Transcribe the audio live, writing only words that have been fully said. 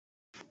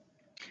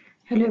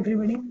Hello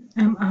everybody,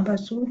 I'm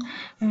Abasu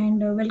and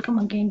welcome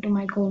again to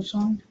my course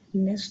on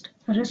NIST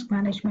Risk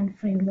Management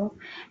Framework,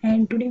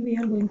 and today we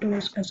are going to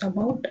discuss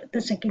about the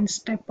second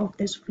step of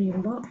this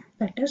framework,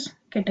 that is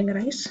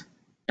categorize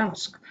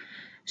task.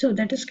 So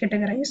that is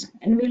categorize,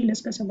 and we'll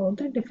discuss about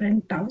the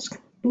different tasks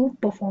to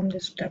perform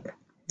this step.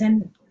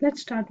 Then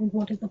let's start with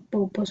what is the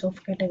purpose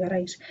of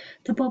categorize.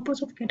 The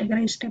purpose of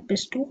categorize step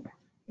is to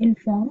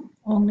inform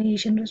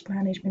organization risk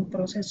management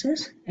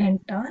processes and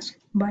tasks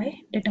by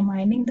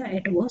determining the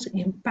adverse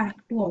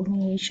impact to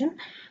organization,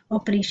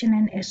 operation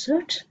and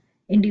assets,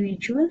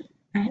 individual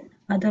and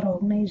other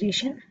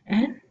organization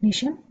and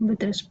nation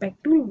with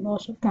respect to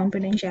loss of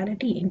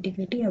confidentiality,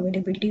 integrity,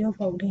 availability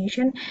of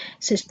organization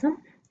system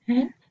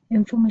and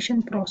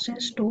information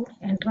processed, stored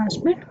and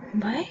transmit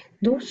by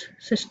those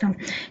systems.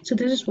 So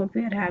this is what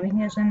we are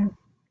having as an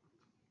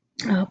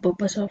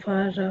purpose of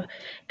our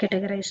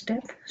categorize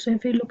step. So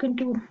if we look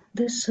into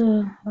this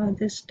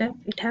step,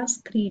 it has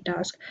three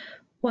tasks.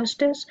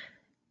 First is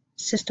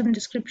system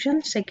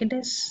description, second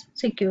is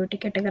security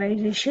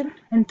categorization,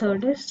 and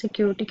third is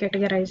security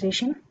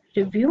categorization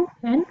review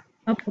and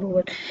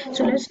approval.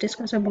 So let's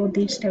discuss about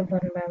these steps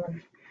one by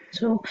one.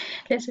 So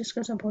let's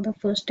discuss about the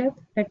first step,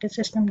 that is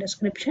system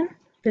description.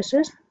 This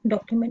is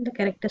document the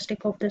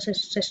characteristic of the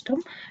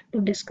system to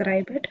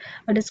describe it.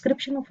 A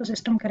description of a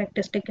system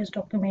characteristic is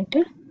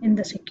documented in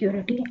the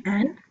security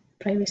and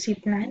privacy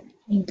plan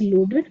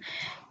included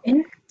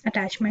in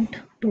attachment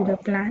to the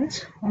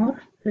plans or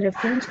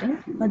referenced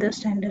in other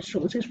standard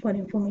sources for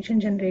information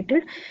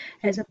generated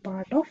as a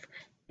part of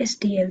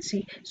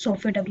SDLC,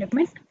 software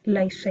development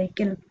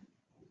lifecycle.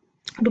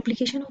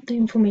 Duplication of the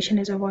information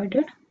is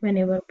avoided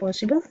whenever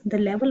possible. The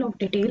level of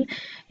detail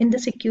in the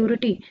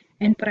security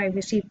and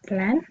privacy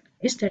plan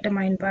is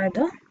determined by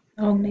the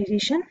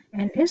organization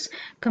and is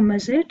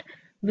commensurate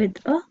with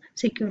a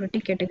security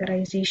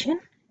categorization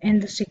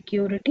and the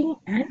security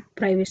and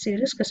privacy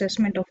risk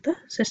assessment of the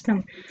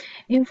system.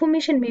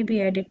 Information may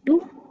be added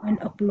to and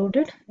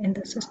uploaded in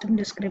the system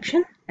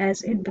description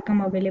as it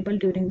become available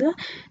during the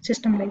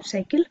system life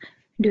cycle,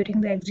 during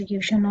the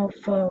execution of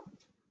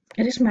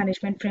risk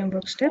management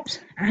framework steps,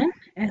 and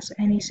as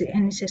any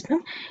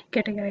system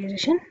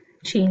categorization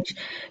change.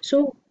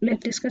 So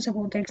let's discuss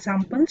about the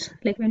examples.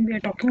 Like when we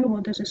are talking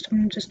about the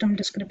system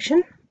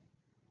description,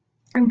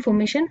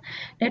 information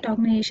that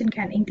organization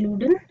can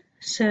include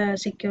in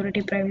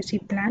security privacy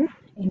plan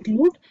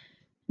include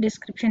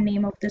description,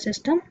 name of the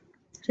system,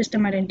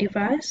 system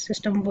identifiers,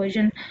 system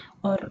version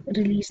or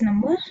release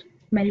number,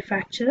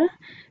 manufacturer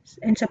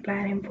and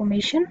supplier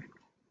information,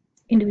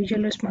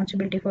 individual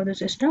responsibility for the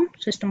system,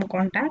 system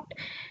contact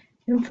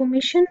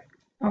information,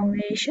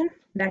 organization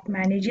that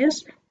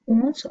manages,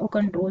 owns or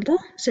control the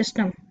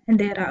system, and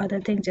there are other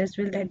things as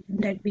well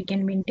that we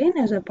can maintain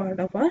as a part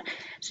of our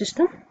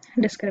system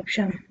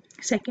description.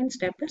 Second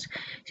step is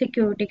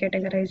security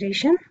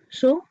categorization.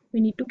 So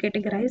we need to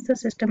categorize the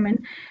system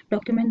and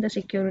document the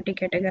security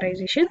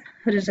categorization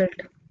result.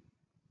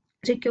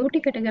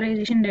 Security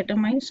categorization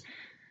determines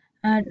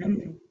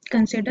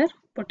consider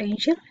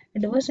potential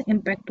adverse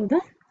impact to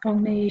the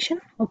organization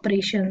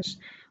operations,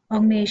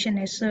 organization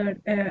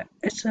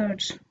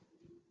assets,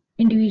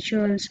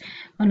 individuals,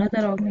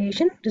 another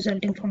organization,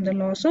 resulting from the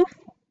loss of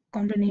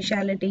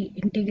confidentiality,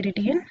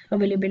 integrity and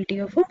availability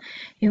of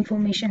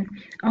information.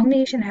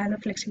 Organization has the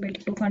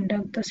flexibility to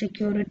conduct the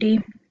security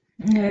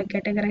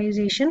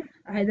categorization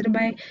either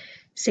by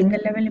single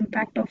level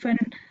impact of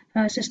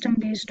an system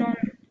based on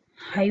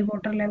high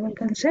water level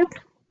concept,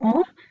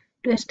 or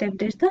to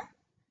establish the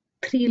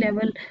three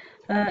level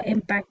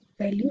impact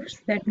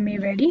values that may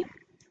vary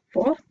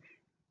for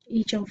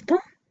each of the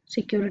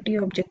security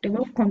objective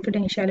of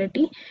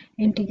confidentiality,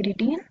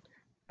 integrity and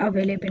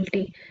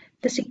availability.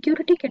 The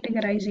security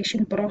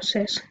categorization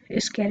process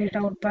is carried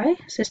out by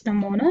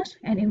system owners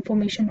and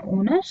information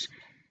owners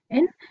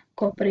in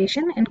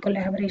cooperation and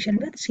collaboration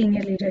with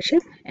senior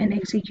leadership and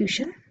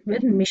execution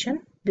with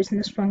mission,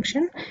 business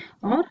function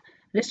or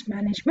risk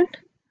management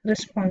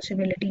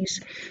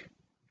responsibilities.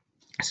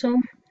 So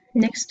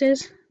next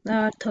is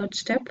the third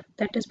step,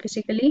 that is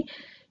basically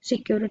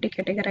security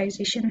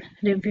categorization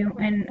review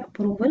and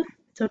approval.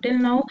 So till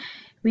now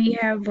we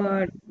have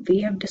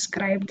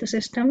described the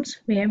systems,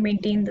 we have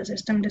maintained the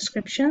system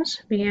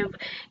descriptions, we have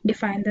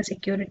defined the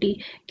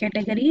security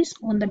categories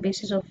on the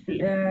basis of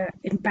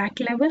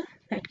impact level,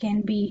 that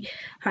can be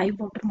high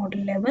water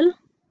model level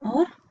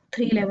or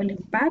 3-level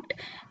impact.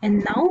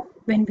 And now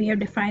when we have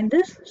defined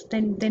this,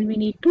 then we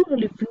need to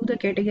review the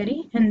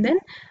category and then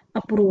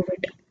approve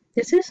it.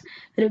 This is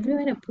review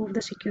and approve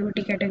the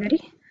security category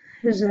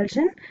results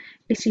and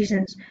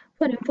decisions.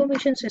 For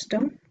information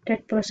system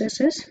that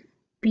processes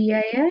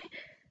PII,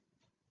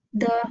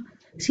 the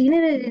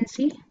senior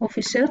agency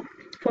officer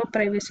for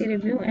privacy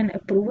review and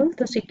approval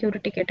the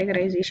security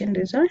categorization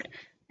result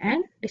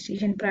and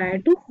decision prior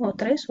to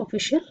authorized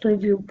official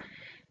review.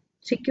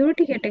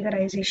 Security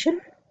categorization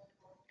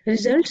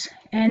results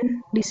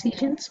and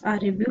decisions are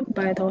reviewed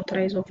by the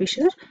authorized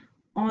officer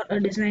or a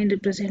design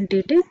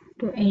representative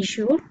to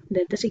ensure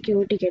that the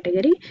security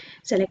category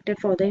selected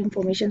for the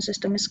information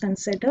system is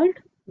considered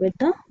with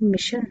the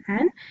mission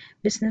and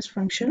business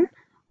function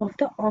of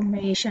the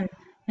organization,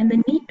 and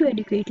the need to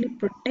adequately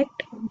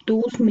protect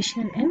those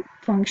mission and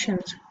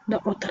functions. The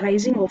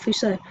authorizing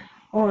officer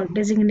or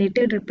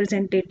designated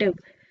representative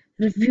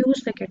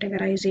reviews the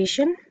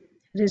categorization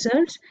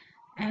results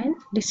and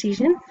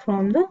decision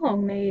from the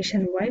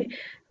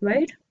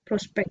organization-wide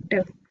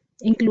perspective,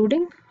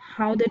 including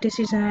how the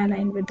decision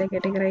align with the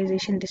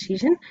categorization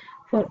decision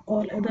for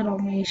all other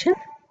organization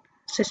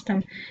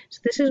system. So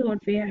this is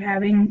what we are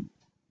having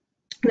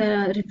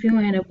the review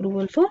and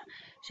approval for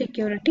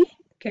security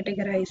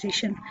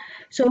categorization.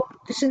 So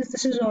this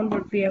is all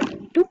what we are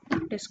going to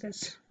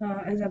discuss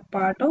as a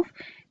part of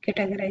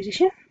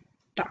categorization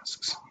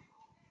tasks.